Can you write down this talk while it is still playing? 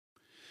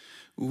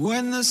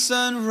When the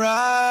sun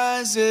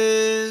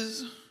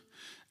rises,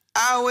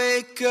 I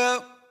wake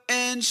up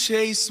and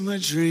chase my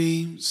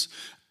dreams.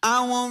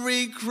 I won't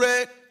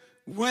regret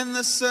when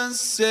the sun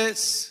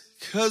sets,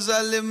 'cause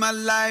I live my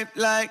life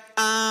like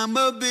I'm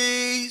a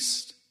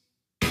beast.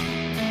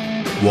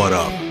 What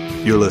up?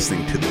 You're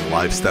listening to the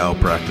Lifestyle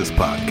Practice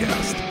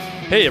Podcast.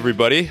 Hey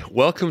everybody,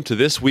 welcome to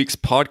this week's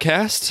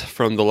podcast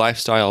from the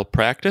Lifestyle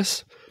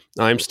Practice.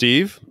 I'm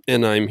Steve,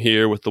 and I'm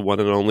here with the one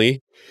and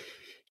only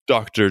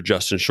Dr.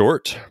 Justin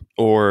Short,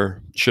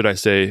 or should I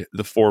say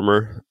the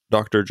former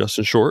Dr.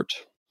 Justin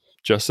Short.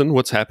 Justin,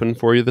 what's happened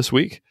for you this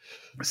week?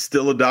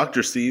 Still a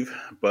doctor, Steve,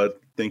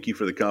 but thank you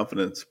for the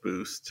confidence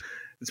boost.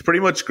 It's pretty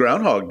much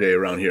Groundhog Day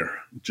around here.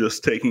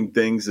 Just taking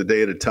things a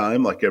day at a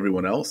time like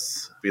everyone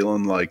else.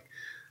 Feeling like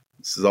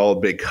this is all a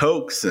big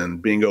hoax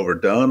and being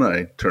overdone.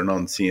 I turn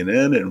on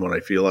CNN, and when I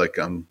feel like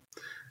I'm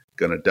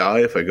going to die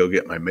if I go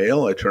get my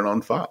mail, I turn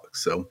on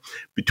Fox. So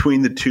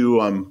between the two,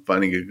 I'm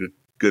finding a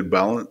good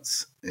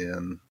balance.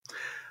 And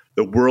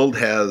the world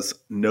has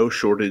no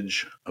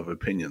shortage of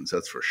opinions,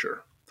 that's for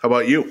sure. How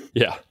about you?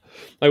 Yeah,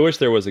 I wish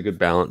there was a good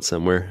balance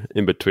somewhere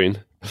in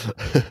between.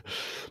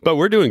 But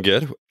we're doing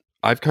good.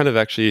 I've kind of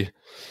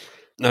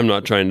I'm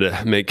not trying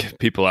to make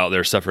people out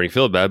there suffering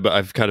feel bad, but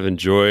I've kind of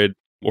enjoyed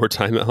more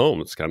time at home.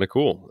 It's kind of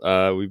cool.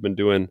 We've been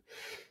doing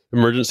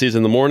emergencies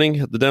in the morning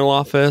at the dental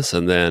office,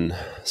 and then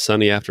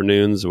sunny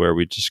afternoons where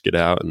we just get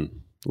out and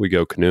we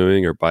go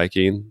canoeing or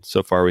biking.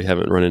 So far, we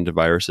haven't run into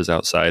viruses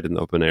outside in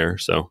the open air.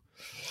 So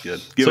good.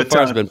 So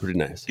far, it's been pretty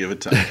nice. Give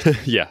it time.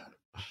 Yeah.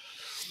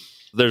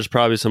 There's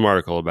probably some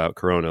article about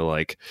Corona,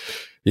 like,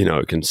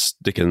 it can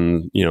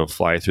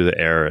fly through the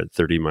air at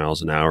 30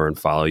 miles an hour and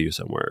follow you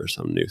somewhere or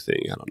some new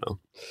thing. I don't know.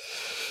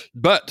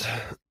 But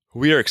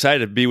we are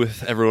excited to be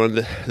with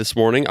everyone this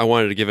morning. I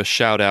wanted to give a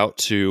shout out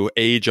to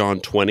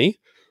AgeOn20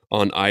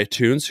 on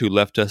iTunes, who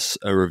left us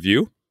a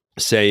review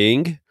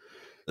saying,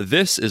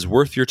 "This is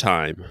worth your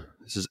time.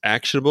 This is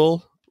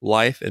actionable,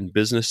 life and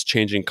business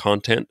changing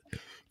content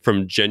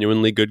from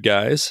genuinely good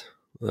guys."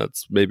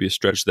 That's maybe a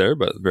stretch there,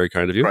 but very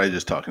kind of you. Probably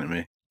just talking to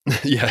me.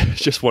 Yeah,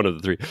 just one of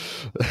the three.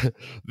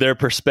 Their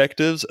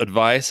perspectives,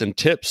 advice, and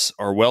tips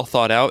are well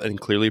thought out and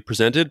clearly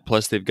presented.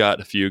 Plus, they've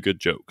got a few good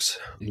jokes.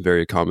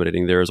 Very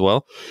accommodating there as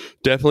well.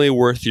 Definitely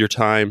worth your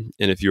time.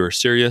 And if you are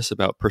serious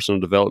about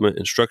personal development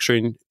and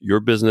structuring your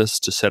business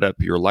to set up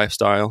your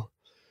lifestyle,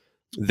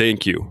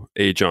 thank you,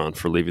 A. John,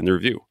 for leaving the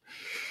review.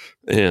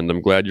 And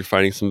I'm glad you're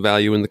finding some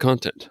value in the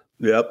content.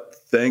 Yep.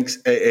 Thanks,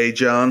 A.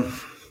 John.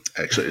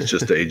 Actually, it's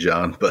just A.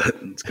 John, but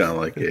it's kind of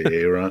like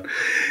A. Ron.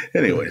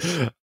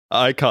 Anyways.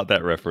 I caught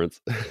that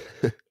reference.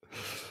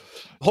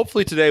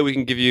 Hopefully today we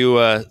can give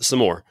you some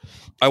more.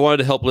 I wanted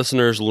to help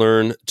listeners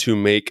learn to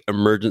make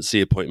emergency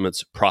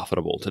appointments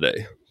profitable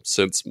today,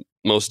 since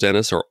most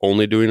dentists are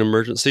only doing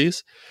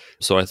emergencies.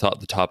 So I thought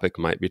the topic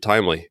might be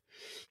timely.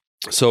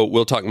 So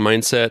we'll talk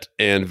mindset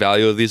and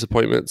value of these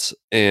appointments,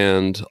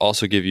 and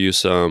also give you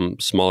some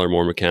smaller,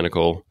 more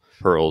mechanical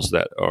pearls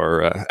that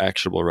are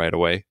actionable right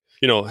away.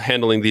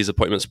 Handling these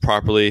appointments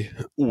properly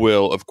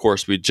will, of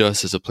course, be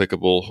just as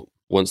applicable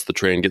once the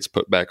train gets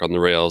put back on the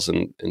rails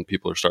and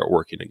people start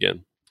working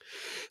again.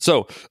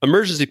 So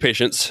emergency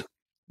patients,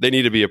 they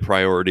need to be a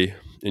priority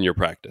in your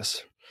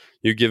practice.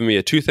 You give me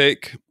a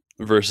toothache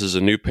versus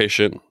a new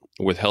patient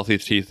with healthy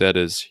teeth that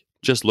is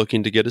just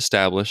looking to get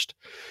established,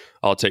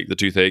 I'll take the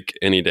toothache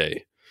any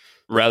day.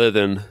 Rather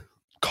than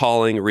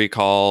calling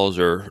recalls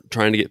or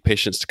trying to get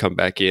patients to come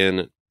back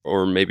in,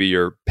 or maybe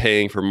you're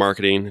paying for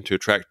marketing to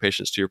attract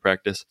patients to your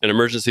practice, an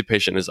emergency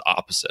patient is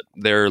opposite.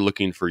 They're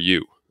looking for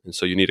you. And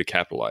so you need to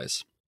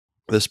capitalize.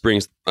 This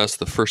brings us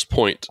the first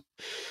point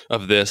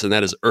of this, and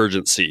that is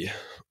urgency.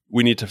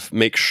 We need to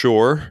make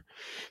sure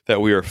that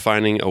we are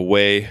finding a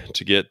way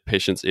to get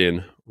patients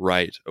in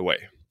right away.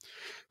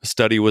 A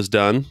study was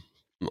done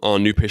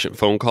on new patient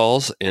phone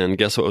calls, and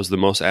guess what was the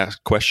most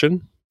asked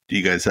question? Do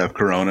you guys have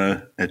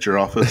Corona at your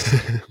office?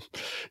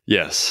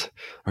 Yes.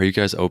 Are you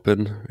guys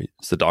open?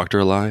 Is the doctor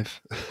alive?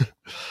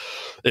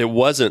 It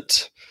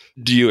wasn't,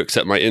 do you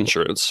accept my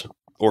insurance?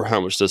 Or how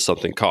much does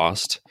something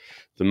cost?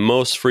 The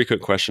most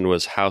frequent question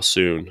was, how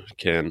soon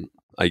can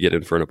I get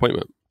in for an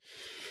appointment?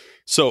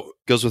 So it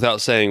goes without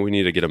saying, we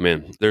need to get them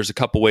in. There's a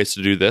couple ways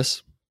to do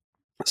this.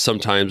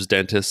 Sometimes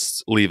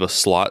dentists leave a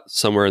slot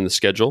somewhere in the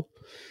schedule,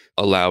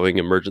 allowing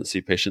emergency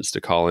patients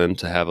to call in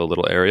to have a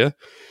little area.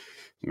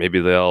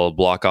 Maybe they'll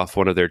block off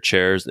one of their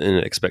chairs in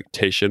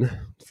expectation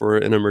for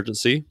an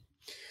emergency.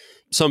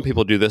 Some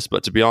people do this,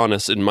 but to be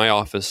honest, in my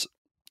office,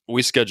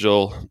 we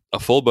schedule a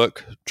full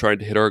book trying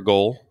to hit our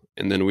goal,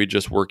 and then we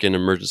just work in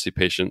emergency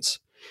patients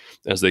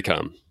as they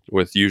come,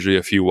 with usually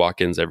a few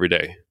walk-ins every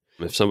day.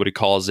 If somebody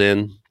calls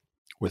in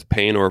with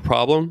pain or a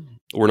problem,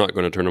 we're not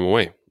going to turn them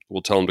away.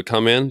 We'll tell them to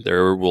come in.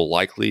 There will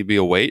likely be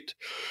a wait,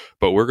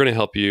 but we're going to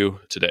help you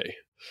today.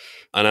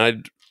 And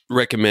I'd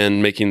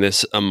recommend making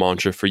this a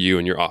mantra for you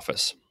in your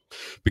office.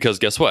 Because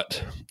guess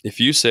what? If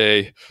you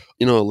say,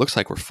 it looks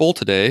like we're full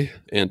today,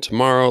 and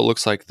tomorrow it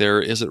looks like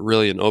there isn't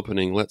really an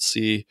opening, let's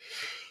see.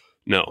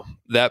 No,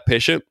 that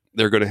patient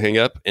they're going to hang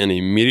up and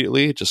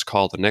immediately just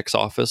call the next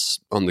office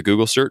on the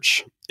Google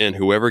search, and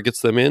whoever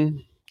gets them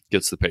in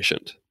gets the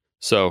patient.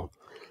 So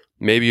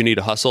maybe you need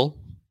to hustle.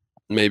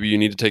 Maybe you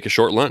need to take a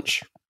short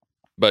lunch,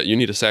 but you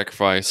need to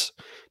sacrifice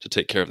to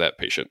take care of that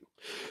patient.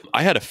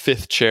 I had a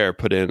 5th chair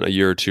put in a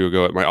year or 2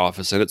 ago at my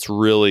office, and it's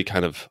really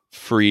kind of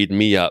freed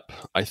me up,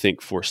 I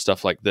think, for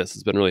stuff like this.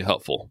 It's been really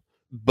helpful.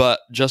 But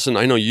Justin,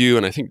 I know you,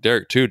 and I think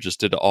Derek too,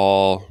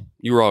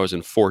 you were always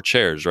in 4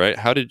 chairs, right?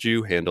 How did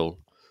you handle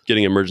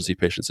getting emergency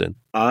patients in?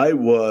 I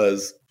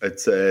was, I'd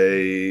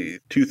say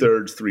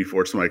 2/3,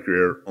 3/4 of my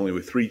career, only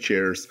with 3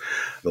 chairs.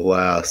 The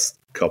last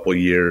couple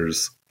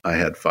years, I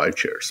had 5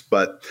 chairs.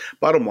 But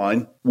bottom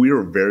line, we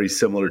were very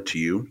similar to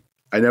you.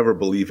 I never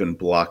believe in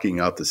blocking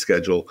out the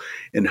schedule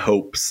in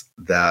hopes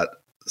that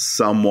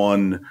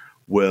someone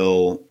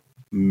will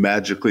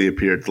magically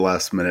appear at the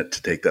last minute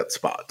to take that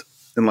spot.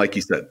 And like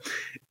you said,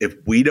 if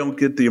we don't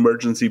get the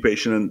emergency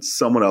patient in,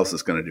 someone else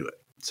is going to do it.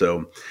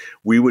 So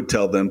we would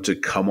tell them to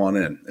come on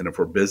in. And if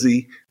we're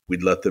busy,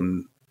 we'd let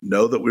them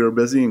know that we were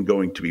busy and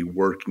going to be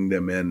working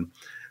them in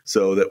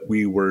so that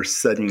we were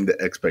setting the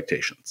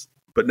expectations.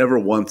 But never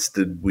once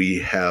did we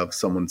have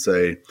someone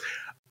say,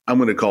 I'm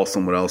going to call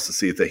someone else to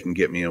see if they can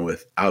get me in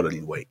without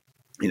any wait.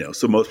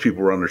 So most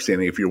people were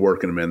understanding if you're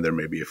working them in, there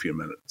may be a few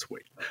minutes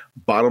wait.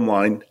 Bottom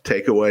line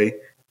takeaway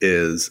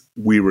is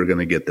we were going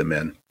to get them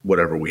in,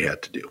 whatever we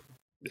had to do.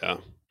 Yeah.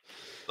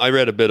 I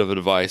read a bit of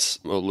advice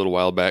a little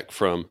while back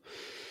from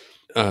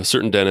a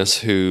certain dentist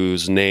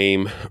whose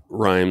name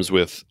rhymes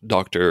with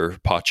Dr.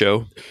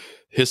 Pacho.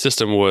 His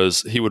system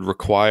was he would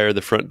require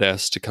the front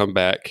desk to come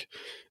back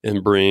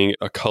and bring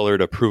a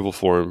colored approval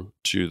form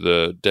to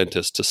the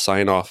dentist to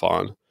sign off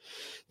on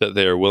that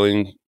they are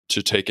willing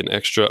to take an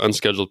extra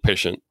unscheduled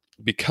patient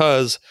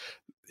because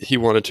he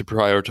wanted to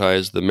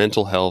prioritize the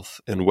mental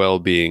health and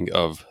well-being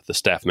of the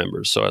staff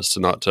members so as to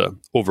not to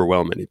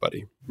overwhelm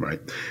anybody.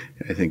 Right.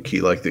 I think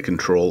he liked the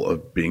control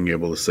of being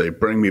able to say,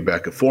 bring me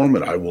back a form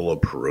and I will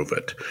approve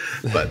it.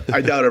 But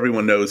I doubt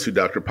everyone knows who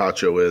Dr.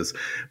 Pacho is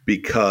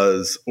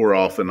because we're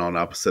often on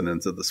opposite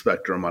ends of the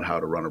spectrum on how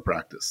to run a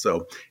practice.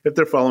 So if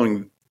they're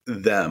following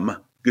them,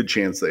 good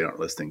chance they aren't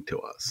listening to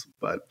us.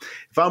 But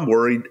if I'm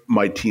worried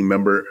my team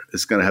member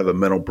is going to have a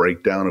mental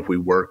breakdown if we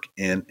work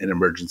in an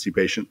emergency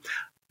patient,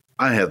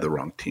 I have the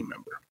wrong team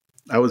member.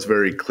 I was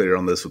very clear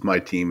on this with my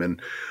team.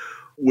 And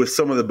with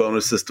some of the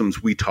bonus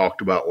systems we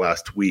talked about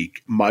last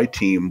week, my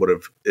team would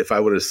have, if I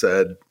would have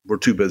said, we're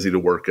too busy to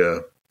work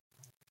an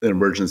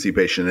emergency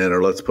patient in,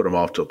 or let's put them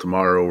off till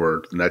tomorrow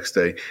or the next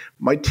day,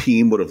 my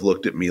team would have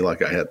looked at me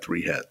like I had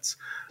 3 heads.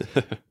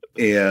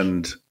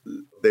 And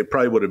they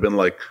probably would have been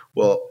like,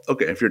 well,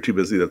 okay, if you're too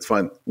busy, that's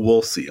fine.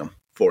 We'll see them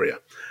for you.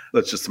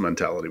 That's just the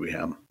mentality we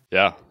have.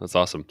 Yeah, that's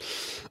awesome.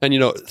 And,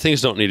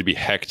 things don't need to be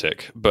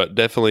hectic, but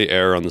definitely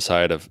err on the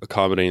side of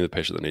accommodating the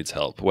patient that needs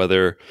help,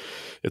 whether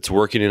it's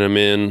working them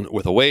in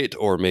with a wait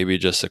or maybe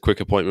just a quick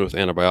appointment with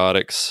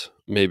antibiotics.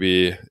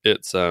 Maybe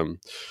it's,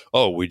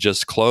 we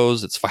just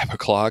closed, it's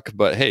 5:00,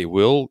 but hey,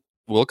 we'll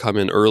come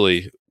in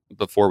early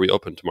before we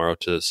open tomorrow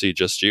to see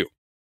just you.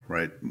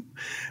 Right.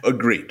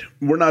 Agreed.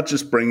 We're not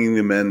just bringing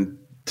them in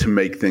to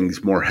make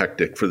things more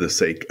hectic for the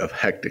sake of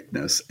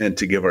hecticness and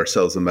to give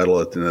ourselves a medal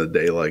at the end of the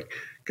day, like,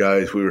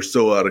 guys, we were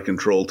so out of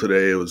control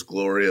today. It was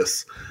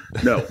glorious.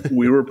 No,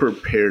 we were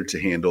prepared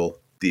to handle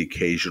the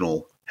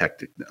occasional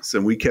hecticness,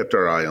 and we kept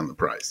our eye on the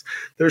prize.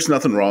 There's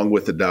nothing wrong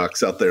with the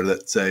docs out there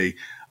that say,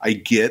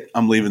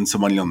 I'm leaving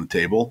some money on the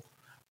table,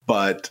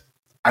 but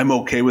I'm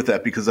okay with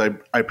that because I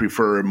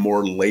prefer a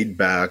more laid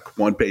back,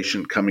 one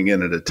patient coming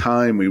in at a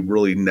time. We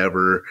really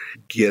never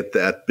get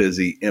that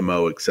busy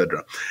MO, et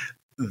cetera.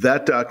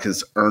 That doc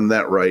has earned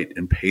that right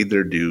and paid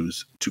their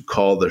dues to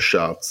call the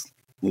shots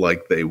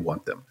like they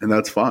want them. And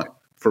that's fine.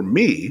 For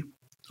me,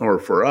 or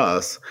for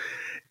us,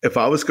 if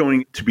I was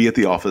going to be at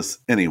the office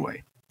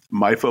anyway,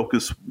 my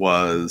focus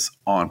was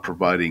on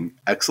providing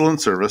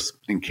excellent service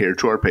and care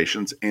to our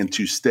patients and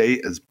to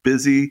stay as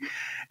busy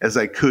as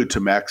I could to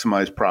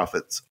maximize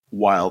profits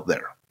while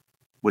there,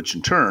 which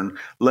in turn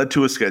led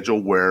to a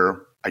schedule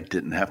where I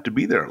didn't have to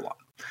be there a lot.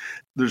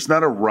 There's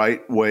not a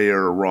right way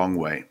or a wrong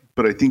way,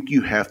 but I think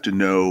you have to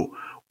know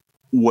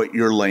what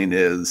your lane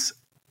is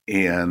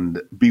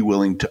and be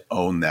willing to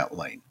own that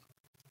lane.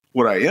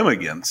 What I am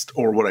against,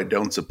 or what I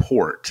don't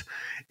support,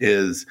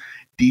 is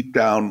deep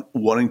down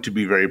wanting to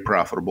be very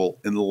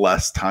profitable in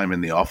less time in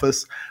the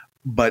office,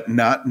 but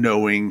not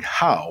knowing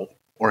how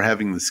or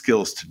having the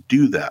skills to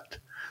do that.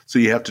 So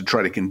you have to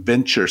try to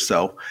convince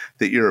yourself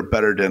that you're a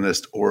better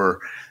dentist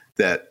or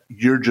that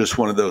you're just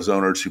one of those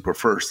owners who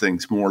prefers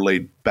things more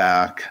laid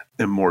back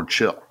and more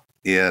chill.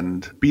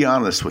 And be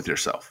honest with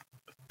yourself.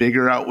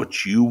 Figure out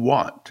what you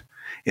want.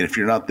 And if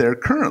you're not there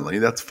currently,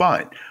 that's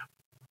fine.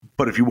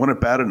 But if you want it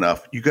bad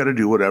enough, you got to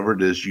do whatever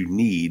it is you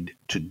need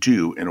to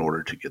do in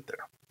order to get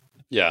there.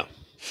 Yeah,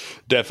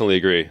 definitely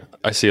agree.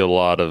 I see a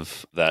lot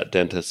of that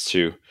dentists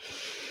who,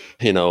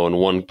 in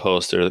one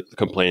post they're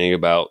complaining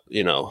about,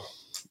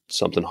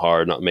 something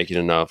hard, not making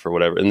enough or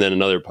whatever. And then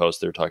another post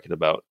they're talking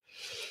about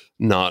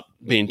not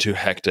being too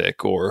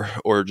hectic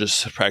or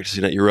just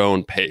practicing at your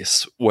own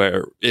pace,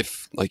 where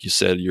if, like you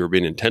said, you're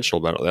being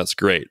intentional about it, that's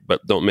great,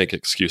 but don't make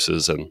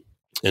excuses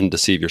and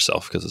deceive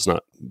yourself, because it's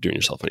not doing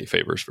yourself any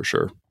favors for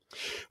sure.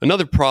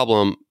 Another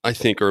problem, I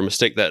think, or a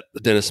mistake that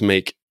dentists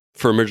make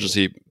for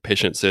emergency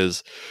patients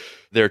is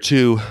they're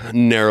too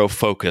narrow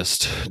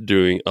focused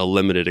doing a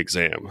limited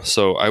exam.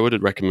 So I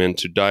would recommend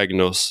to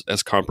diagnose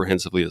as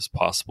comprehensively as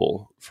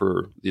possible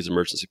for these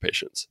emergency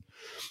patients.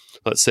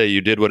 Let's say you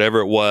did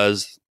whatever it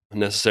was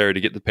necessary to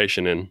get the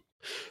patient in.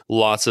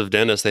 Lots of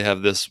dentists, they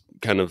have this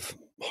kind of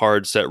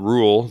hard set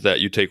rule that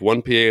you take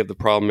one PA of the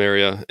problem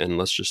area and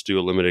let's just do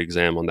a limited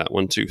exam on that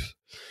one tooth.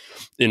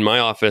 In my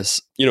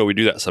office, we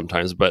do that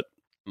sometimes, but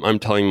I'm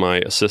telling my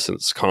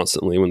assistants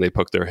constantly when they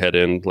poke their head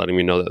in, letting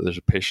me know that there's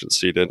a patient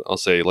seated, I'll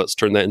say, let's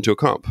turn that into a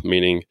comp,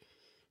 meaning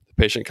the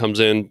patient comes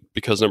in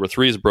because number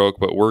 3 is broke,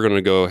 but we're going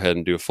to go ahead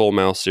and do a full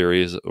mouth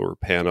series or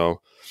pano,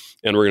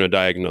 and we're going to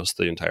diagnose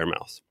the entire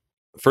mouth.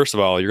 First of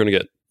all, you're going to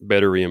get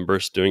better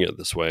reimbursed doing it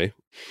this way,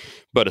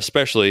 but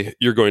especially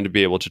you're going to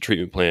be able to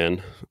treatment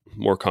plan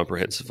more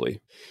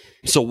comprehensively.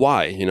 So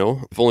why?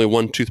 If only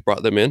one tooth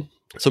brought them in,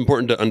 it's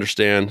important to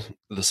understand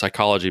the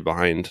psychology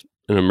behind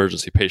an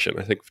emergency patient.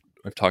 I think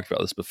I've talked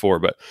about this before,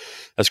 but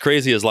as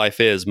crazy as life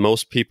is,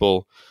 most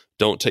people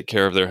don't take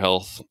care of their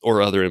health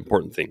or other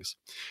important things.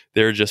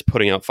 They're just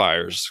putting out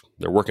fires.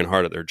 They're working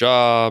hard at their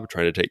job,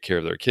 trying to take care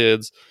of their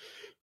kids.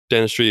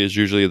 Dentistry is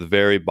usually the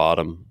very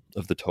bottom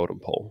of the totem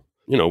pole.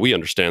 We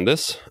understand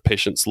this.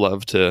 Patients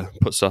love to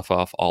put stuff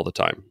off all the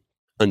time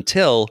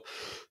until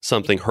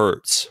something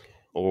hurts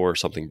or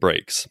something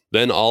breaks.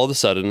 Then all of a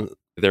sudden,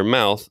 their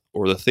mouth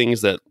or the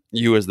things that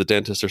you as the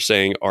dentist are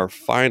saying are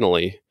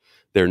finally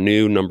their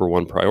new number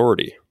one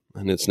priority.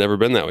 And it's never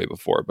been that way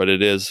before, but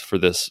it is for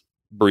this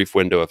brief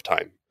window of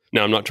time.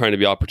 Now, I'm not trying to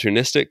be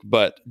opportunistic,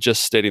 but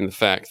just stating the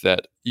fact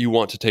that you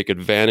want to take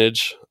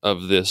advantage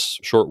of this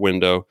short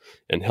window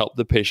and help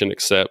the patient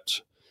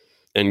accept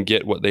and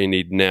get what they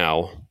need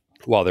now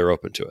while they're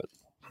open to it.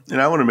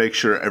 And I want to make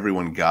sure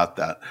everyone got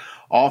that.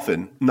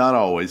 Often, not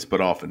always, but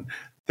often,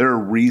 there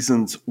are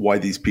reasons why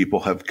these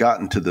people have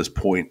gotten to this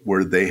point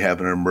where they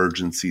have an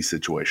emergency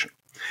situation.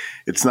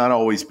 It's not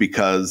always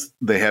because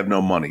they have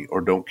no money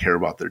or don't care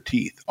about their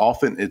teeth.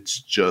 Often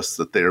it's just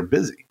that they're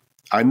busy.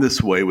 I'm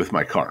this way with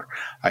my car.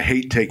 I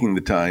hate taking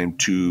the time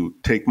to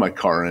take my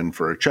car in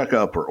for a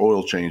checkup or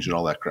oil change and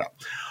all that crap.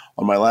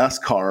 On my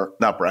last car,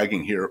 not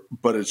bragging here,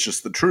 but it's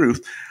just the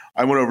truth,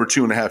 I went over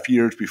 2.5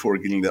 years before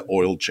getting the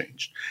oil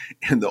changed.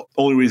 And the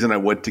only reason I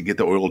went to get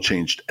the oil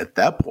changed at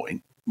that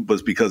point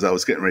was because I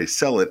was getting ready to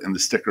sell it and the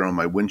sticker on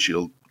my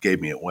windshield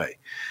gave me away.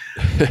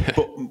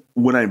 But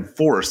when I'm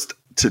forced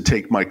to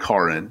take my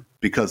car in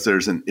because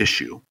there's an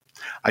issue,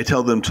 I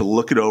tell them to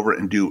look it over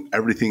and do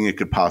everything it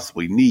could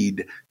possibly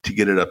need to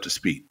get it up to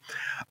speed.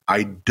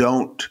 I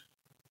don't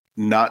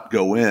not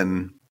go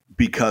in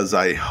because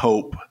I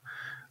hope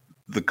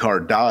the car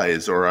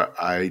dies or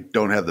I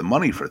don't have the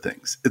money for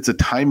things. It's a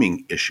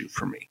timing issue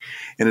for me.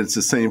 And it's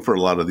the same for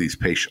a lot of these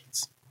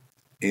patients.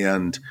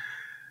 And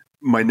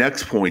my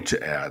next point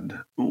to add,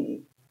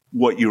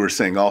 what you were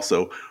saying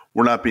also,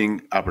 we're not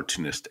being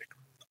opportunistic.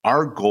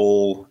 Our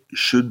goal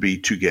should be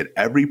to get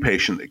every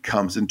patient that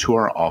comes into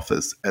our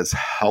office as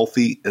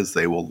healthy as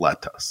they will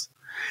let us.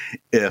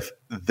 If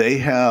they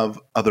have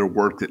other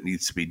work that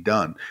needs to be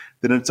done,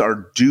 then it's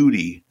our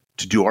duty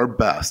to do our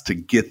best to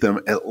get them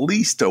at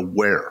least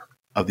aware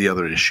of the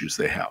other issues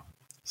they have.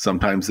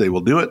 Sometimes they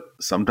will do it,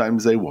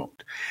 sometimes they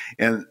won't.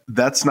 And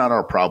that's not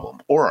our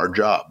problem or our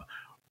job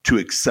to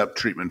accept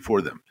treatment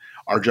for them.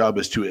 Our job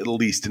is to at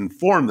least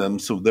inform them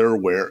so they're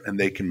aware and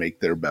they can make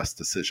their best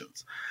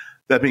decisions.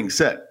 That being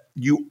said,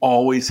 you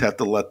always have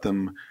to let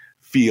them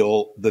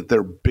feel that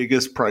their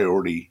biggest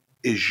priority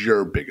is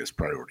your biggest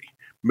priority.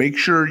 Make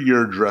sure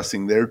you're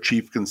addressing their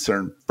chief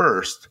concern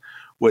first,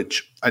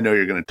 which I know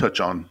you're going to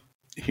touch on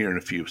here in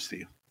a few,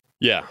 Steve.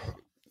 Yeah,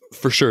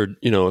 for sure.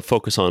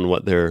 Focus on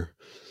what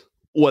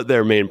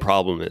their main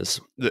problem is.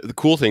 The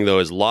cool thing, though,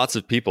 is lots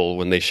of people,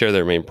 when they share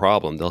their main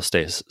problem, they'll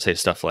say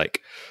stuff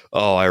like,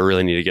 oh, I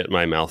really need to get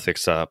my mouth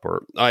fixed up,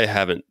 or I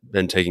haven't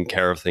been taking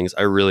care of things.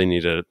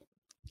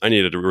 I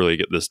needed to really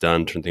get this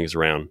done, turn things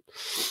around.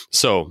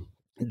 So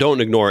don't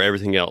ignore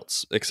everything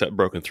else except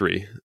broken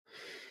 3.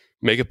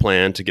 Make a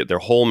plan to get their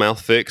whole mouth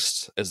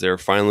fixed as they're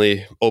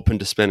finally open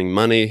to spending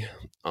money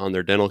on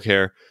their dental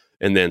care,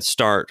 and then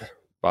start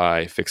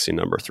by fixing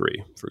number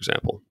 3, for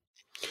example.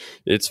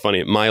 It's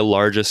funny, my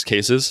largest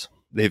cases,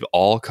 they've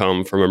all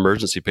come from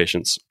emergency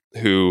patients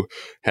who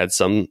had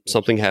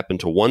something happen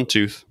to one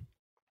tooth,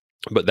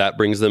 but that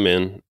brings them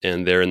in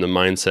and they're in the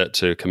mindset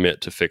to commit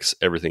to fix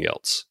everything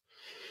else.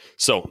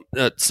 So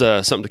that's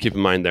something to keep in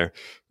mind there.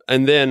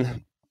 And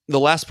then the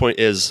last point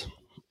is,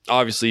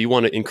 obviously, you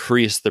want to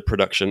increase the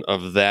production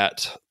of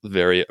that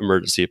very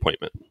emergency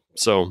appointment.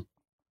 So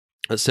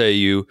let's say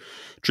you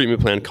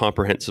treatment plan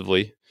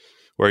comprehensively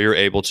where you're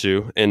able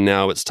to, and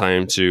now it's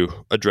time to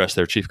address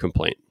their chief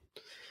complaint.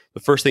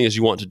 The first thing is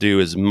you want to do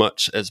as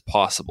much as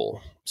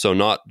possible. So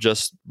not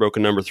just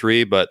broken number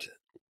 3, but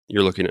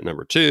you're looking at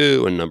number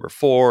 2 and number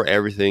 4,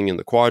 everything in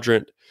the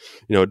quadrant.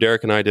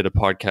 Derek and I did a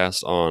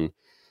podcast on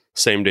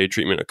same-day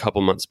treatment a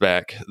couple months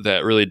back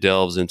that really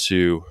delves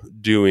into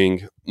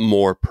doing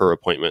more per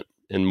appointment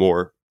and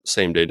more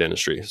same-day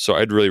dentistry. So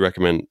I'd really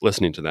recommend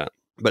listening to that.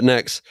 But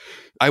next,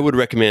 I would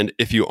recommend,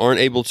 if you aren't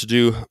able to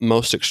do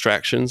most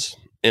extractions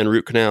and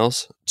root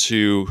canals,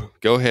 to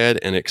go ahead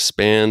and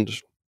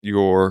expand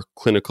your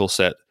clinical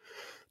set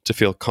to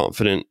feel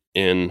confident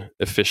and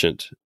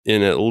efficient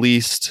in at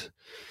least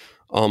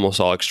almost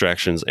all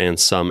extractions and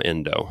some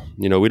endo.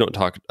 We don't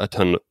talk a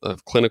ton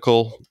of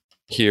clinical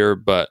here,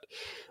 but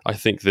I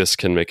think this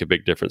can make a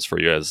big difference for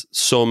you, as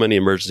so many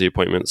emergency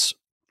appointments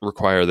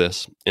require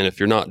this. And if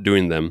you're not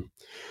doing them,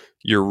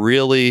 you're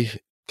really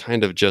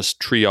kind of just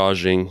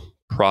triaging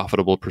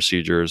profitable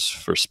procedures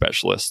for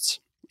specialists,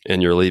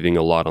 and you're leaving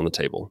a lot on the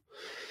table,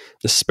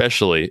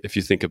 especially if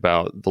you think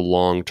about the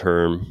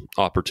long-term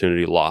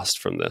opportunity lost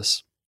from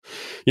this.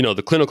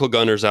 The clinical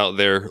gunners out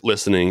there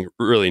listening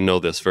really know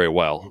this very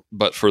well,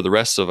 but for the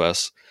rest of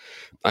us,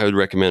 I would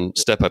recommend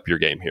step up your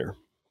game here.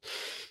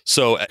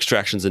 So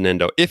extractions and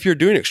endo. If you're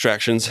doing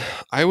extractions,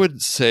 I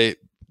would say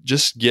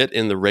just get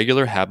in the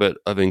regular habit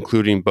of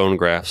including bone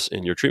grafts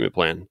in your treatment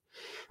plan.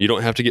 You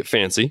don't have to get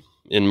fancy.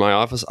 In my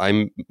office,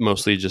 I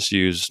mostly just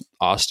use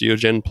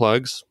Osteogen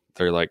plugs.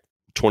 They're like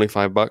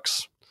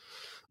 $25.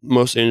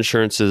 Most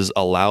insurance's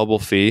allowable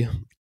fee,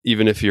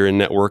 even if you're in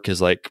network,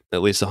 is like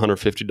at least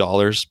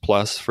 $150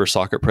 plus for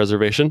socket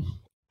preservation.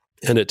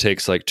 And it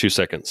takes like 2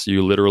 seconds.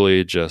 You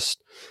literally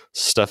just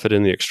stuff it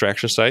in the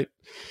extraction site,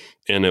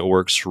 and it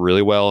works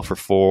really well for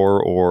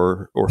 4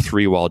 or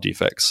 3 wall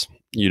defects.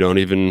 You don't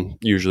even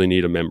usually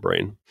need a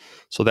membrane.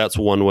 So that's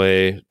one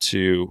way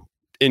to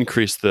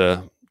increase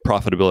the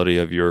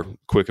profitability of your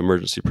quick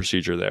emergency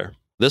procedure there.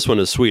 This one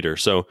is sweeter.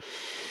 So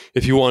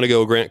if you want to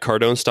go Grant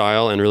Cardone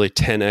style and really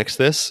 10x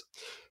this,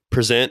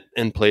 present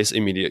and place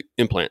immediate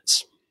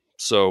implants.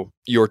 So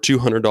your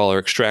 $200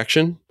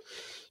 extraction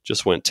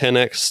just went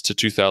 10x to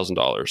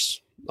 $2,000.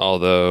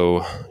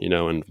 Although,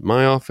 in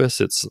my office,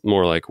 it's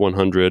more like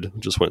 $100,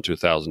 just went to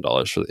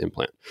 $1,000 for the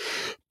implant.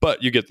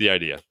 But you get the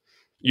idea.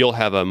 You'll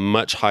have a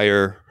much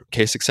higher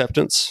case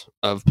acceptance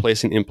of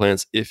placing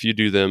implants if you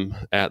do them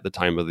at the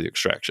time of the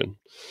extraction.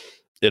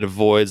 It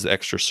avoids the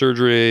extra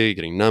surgery,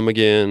 getting numb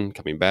again,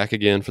 coming back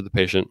again for the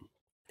patient.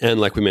 And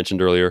like we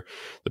mentioned earlier,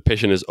 the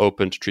patient is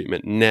open to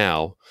treatment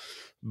now,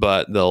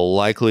 but they'll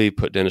likely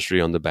put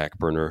dentistry on the back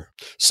burner.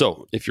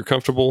 So if you're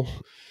comfortable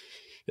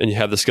and you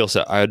have the skill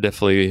set, I would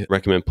definitely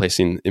recommend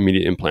placing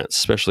immediate implants,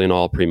 especially in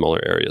all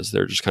premolar areas.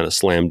 They're just kind of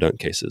slam dunk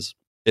cases.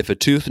 If a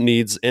tooth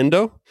needs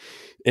endo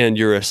and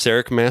you're a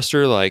CEREC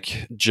master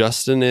like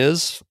Justin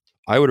is,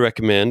 I would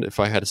recommend, if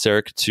I had a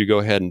CEREC, to go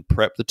ahead and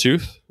prep the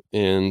tooth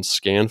and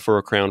scan for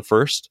a crown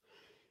first,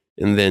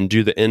 and then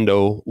do the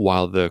endo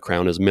while the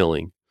crown is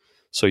milling.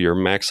 So you're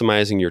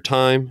maximizing your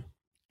time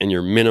and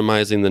you're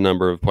minimizing the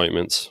number of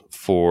appointments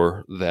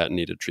for that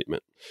needed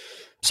treatment.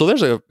 So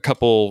there's a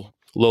couple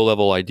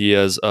low-level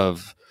ideas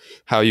of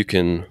how you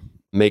can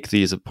make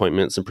these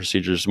appointments and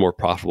procedures more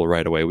profitable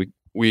right away.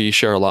 We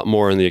share a lot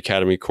more in the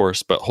Academy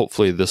course, but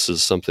hopefully this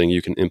is something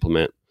you can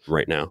implement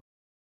right now.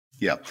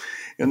 Yeah.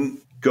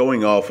 And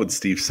going off what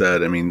Steve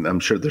said, I'm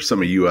sure there's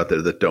some of you out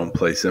there that don't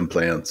place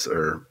implants,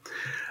 or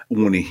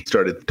when he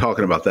started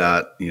talking about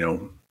that,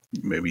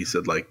 maybe he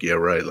said like, yeah,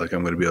 right, like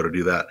I'm going to be able to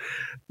do that.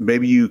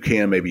 Maybe you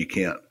can, maybe you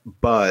can't,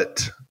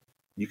 but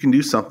you can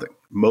do something.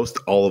 Most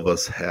all of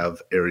us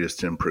have areas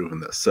to improve in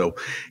this. So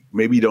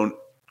maybe you don't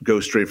go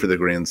straight for the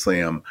grand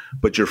slam,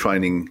 but you're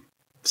finding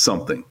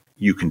something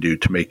you can do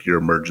to make your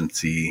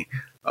emergency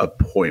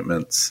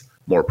appointments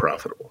more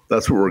profitable.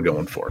 That's what we're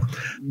going for.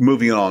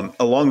 Moving on,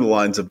 along the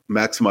lines of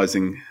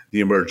maximizing the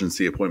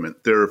emergency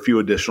appointment, there are a few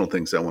additional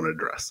things I want to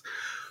address.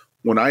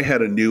 When I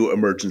had a new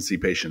emergency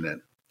patient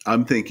in,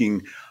 I'm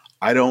thinking,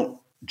 I don't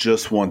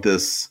just want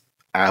this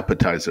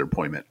appetizer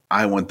appointment.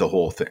 I want the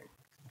whole thing.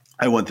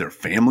 I want their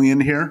family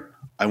in here.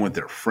 I want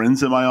their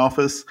friends in my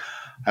office.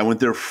 I want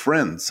their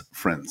friends'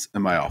 friends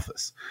in my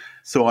office.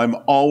 So I'm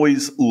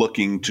always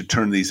looking to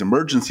turn these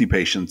emergency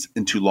patients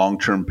into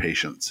long-term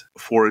patients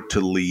for it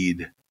to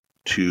lead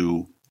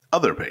to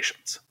other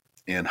patients.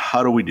 And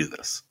how do we do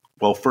this?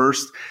 Well,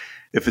 first,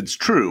 if it's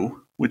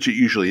true, which it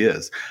usually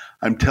is,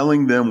 I'm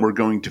telling them we're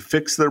going to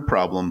fix their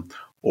problem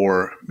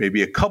or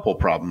maybe a couple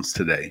problems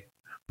today,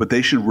 but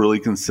they should really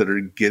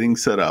consider getting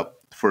set up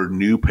for a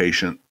new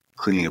patient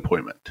cleaning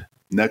appointment.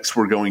 Next,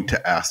 we're going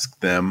to ask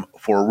them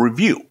for a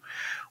review.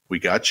 We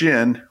got you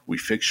in, we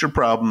fixed your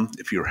problem.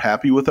 If you're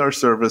happy with our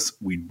service,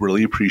 we'd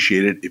really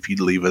appreciate it if you'd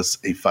leave us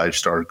a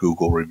 5-star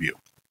Google review.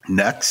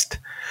 Next,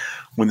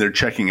 when they're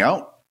checking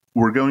out,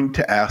 we're going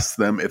to ask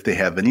them if they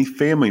have any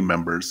family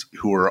members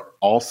who are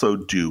also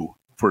due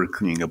for a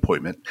cleaning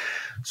appointment,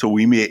 so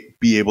we may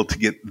be able to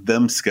get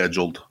them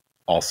scheduled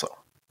also.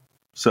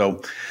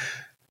 So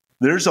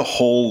there's a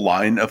whole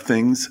line of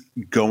things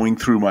going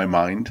through my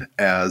mind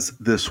as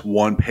this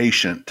one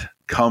patient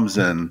comes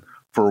in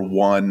for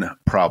one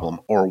problem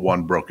or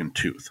one broken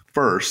tooth.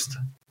 First,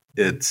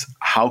 it's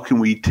how can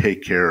we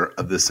take care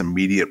of this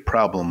immediate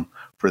problem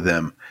for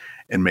them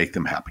and make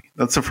them happy.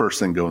 That's the first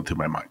thing going through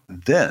my mind.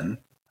 Then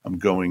I'm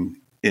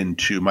going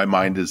into, my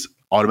mind is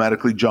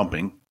automatically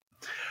jumping.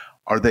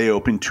 Are they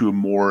open to a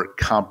more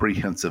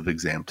comprehensive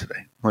exam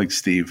today? Like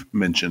Steve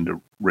mentioned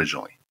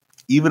originally.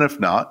 Even if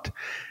not,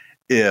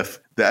 if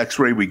the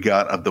x-ray we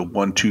got of the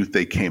one tooth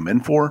they came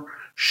in for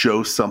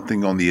shows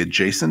something on the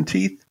adjacent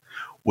teeth,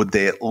 would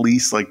they at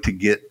least like to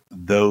get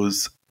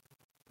those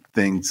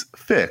things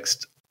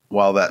fixed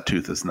while that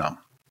tooth is numb?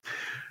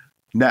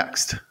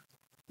 Next,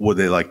 would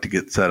they like to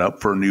get set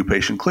up for a new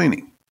patient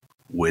cleaning,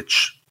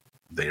 which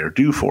they are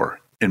due for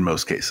in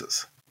most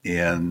cases?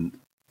 And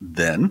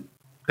then,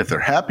 if they're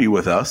happy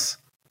with us,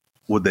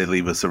 would they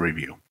leave us a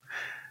review?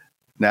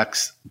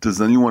 Next,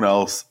 does anyone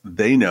else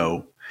they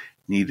know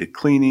need a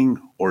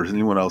cleaning, or is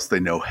anyone else they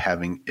know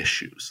having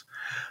issues?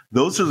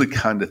 Those are the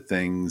kind of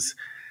things,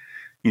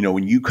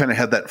 when you kind of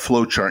had that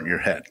flow chart in your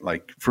head.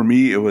 Like for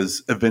me,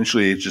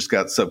 it just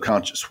got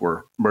subconscious,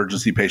 where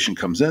emergency patient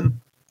comes in,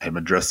 I'm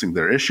addressing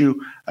their issue,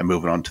 I'm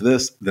moving on to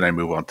this, then I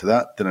move on to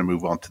that, then I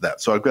move on to that.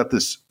 So I've got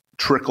this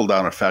trickle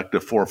down effect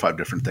of 4 or 5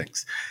 different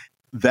things.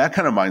 That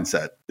kind of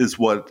mindset is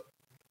what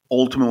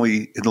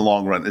ultimately, in the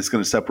long run, is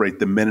going to separate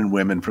the men and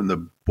women from the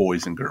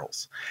boys and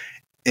girls.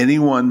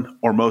 Anyone,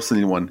 or most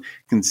anyone,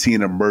 can see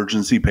an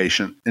emergency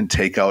patient and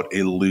take out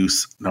a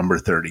loose number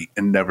 30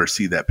 and never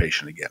see that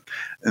patient again.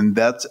 And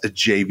that's a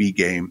JV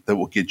game that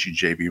will get you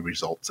JV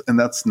results. And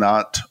that's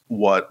not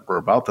what we're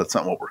about. That's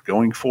not what we're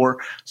going for.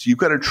 So you've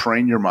got to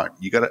train your mind.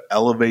 You got to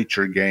elevate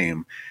your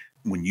game.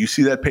 When you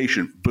see that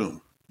patient,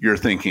 boom, you're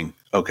thinking,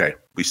 okay,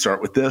 we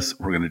start with this.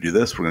 We're going to do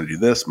this. We're going to do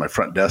this. My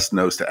front desk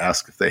knows to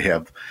ask if they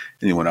have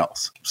anyone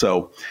else.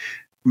 So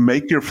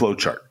make your flow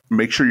chart.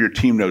 Make sure your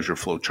team knows your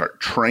flow chart.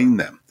 Train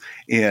them.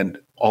 And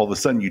all of a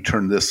sudden, you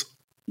turn this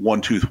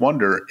one tooth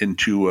wonder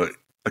into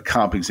a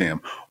comp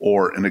exam,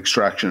 or an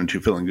extraction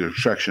into filling the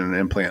extraction and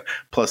implant.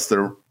 Plus,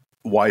 their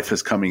wife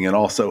is coming in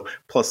also.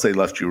 Plus, they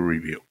left you a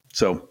review.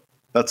 So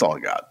that's all I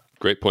got.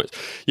 Great points.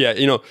 Yeah,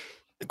 the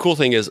cool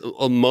thing is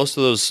most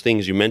of those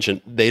things you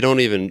mentioned, they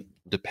don't even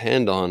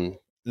depend on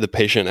the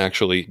patient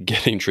actually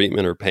getting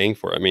treatment or paying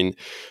for it. I mean,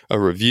 a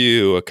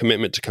review, a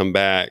commitment to come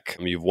back,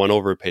 you've won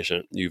over a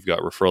patient, you've got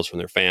referrals from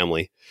their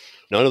family.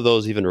 None of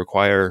those even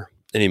require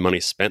any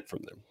money spent from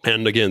them.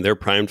 And again, they're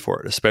primed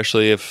for it,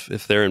 especially if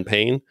they're in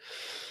pain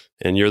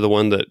and you're the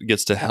one that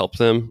gets to help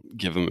them,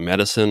 give them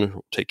medicine,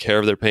 take care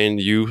of their pain.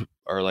 You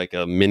are like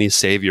a mini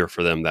savior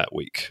for them that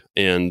week.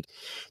 And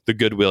the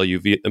goodwill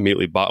you've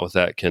immediately bought with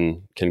that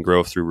can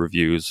grow through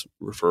reviews,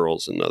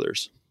 referrals, and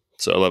others.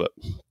 So I love it.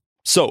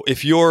 So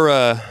if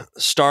you're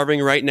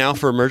starving right now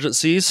for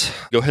emergencies,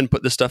 go ahead and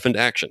put this stuff into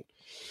action.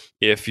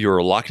 If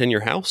you're locked in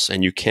your house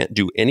and you can't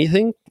do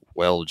anything,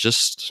 well,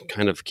 just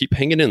kind of keep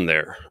hanging in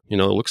there. It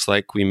looks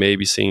like we may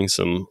be seeing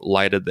some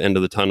light at the end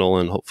of the tunnel,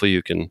 and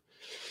hopefully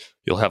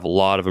you'll have a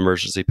lot of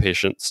emergency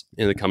patients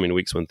in the coming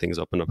weeks when things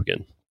open up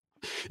again.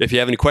 If you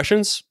have any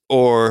questions,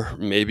 or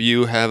maybe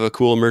you have a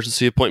cool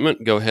emergency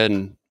appointment, go ahead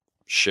and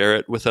share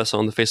it with us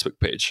on the Facebook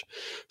page.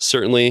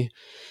 Certainly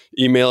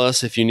email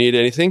us if you need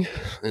anything.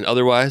 And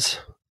otherwise,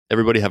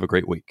 everybody have a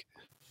great week.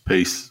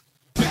 Peace.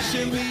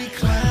 Picture me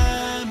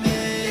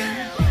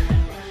climbing,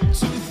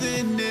 tooth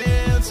and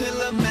nail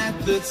till I'm at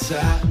the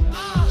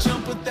top.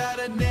 Jump without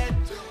a net.